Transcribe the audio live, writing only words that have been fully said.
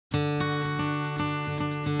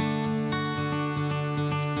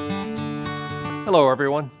Hello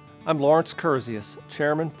everyone, I'm Lawrence Curzius,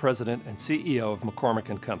 Chairman, President, and CEO of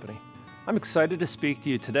McCormick & Company. I'm excited to speak to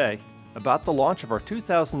you today about the launch of our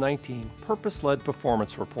 2019 Purpose-Led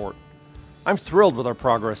Performance Report. I'm thrilled with our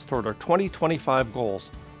progress toward our 2025 goals,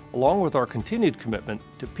 along with our continued commitment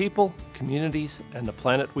to people, communities, and the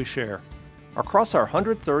planet we share. Across our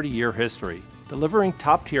 130-year history, delivering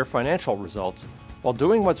top-tier financial results while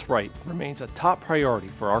doing what's right remains a top priority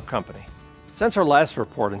for our company. Since our last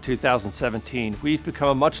report in 2017, we've become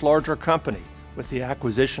a much larger company with the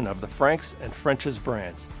acquisition of the Frank's and French's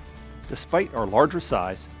brands. Despite our larger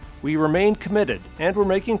size, we remain committed and we're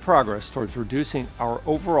making progress towards reducing our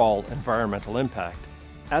overall environmental impact.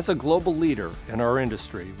 As a global leader in our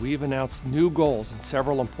industry, we've announced new goals in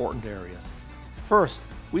several important areas. First,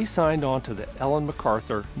 we signed on to the Ellen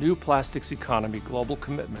MacArthur New Plastics Economy Global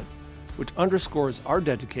Commitment, which underscores our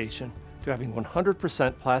dedication to having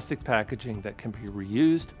 100% plastic packaging that can be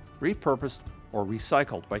reused, repurposed, or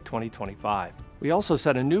recycled by 2025. We also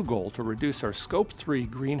set a new goal to reduce our Scope 3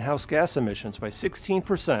 greenhouse gas emissions by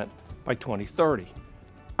 16% by 2030.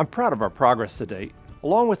 I'm proud of our progress to date,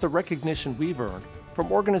 along with the recognition we've earned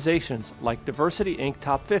from organizations like Diversity Inc.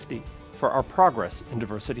 Top 50 for our progress in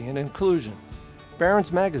diversity and inclusion,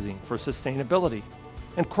 Barron's Magazine for sustainability,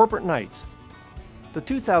 and Corporate Knights. The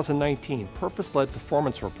 2019 Purpose-Led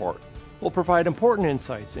Performance Report will provide important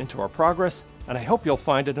insights into our progress, and I hope you'll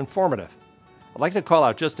find it informative. I'd like to call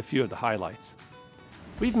out just a few of the highlights.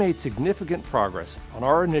 We've made significant progress on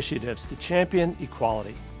our initiatives to champion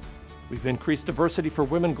equality. We've increased diversity for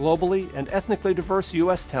women globally and ethnically diverse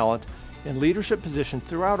U.S. talent in leadership positions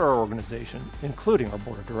throughout our organization, including our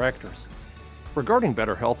board of directors. Regarding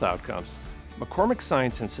better health outcomes, McCormick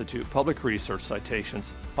Science Institute public research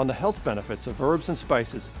citations on the health benefits of herbs and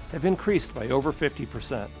spices have increased by over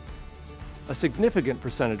 50%. A significant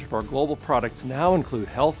percentage of our global products now include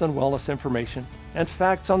health and wellness information and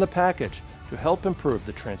facts on the package to help improve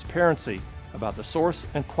the transparency about the source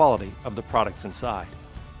and quality of the products inside.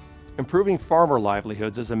 Improving farmer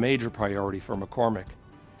livelihoods is a major priority for McCormick.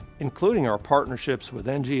 Including our partnerships with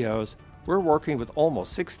NGOs, we're working with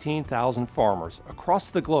almost 16,000 farmers across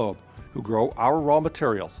the globe who grow our raw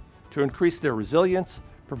materials to increase their resilience,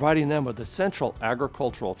 providing them with essential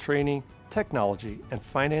agricultural training, technology, and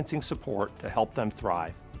financing support to help them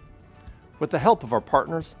thrive. With the help of our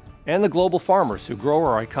partners and the global farmers who grow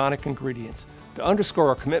our iconic ingredients, to underscore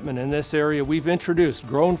our commitment in this area, we've introduced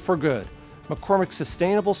Grown for Good, McCormick's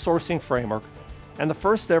sustainable sourcing framework, and the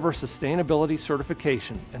first ever sustainability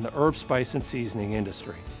certification in the herb, spice, and seasoning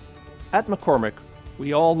industry. At McCormick,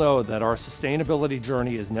 we all know that our sustainability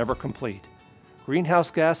journey is never complete. Greenhouse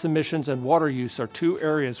gas emissions and water use are two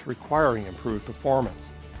areas requiring improved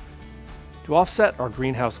performance. To offset our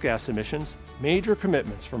greenhouse gas emissions, major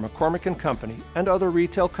commitments from McCormick & Company and other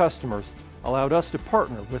retail customers allowed us to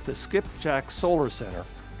partner with the Skipjack Solar Center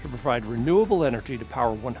to provide renewable energy to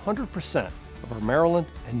power 100% of our Maryland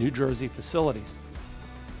and New Jersey facilities.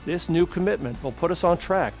 This new commitment will put us on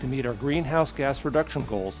track to meet our greenhouse gas reduction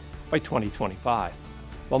goals by 2025.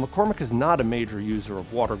 While McCormick is not a major user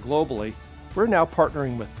of water globally, we're now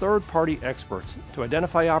partnering with third-party experts to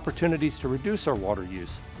identify opportunities to reduce our water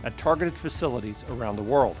use at targeted facilities around the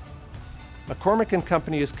world. McCormick &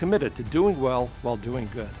 Company is committed to doing well while doing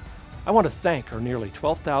good. I want to thank our nearly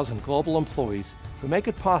 12,000 global employees who make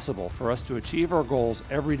it possible for us to achieve our goals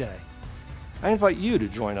every day. I invite you to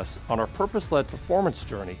join us on our purpose-led performance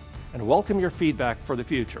journey and welcome your feedback for the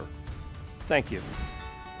future. Thank you.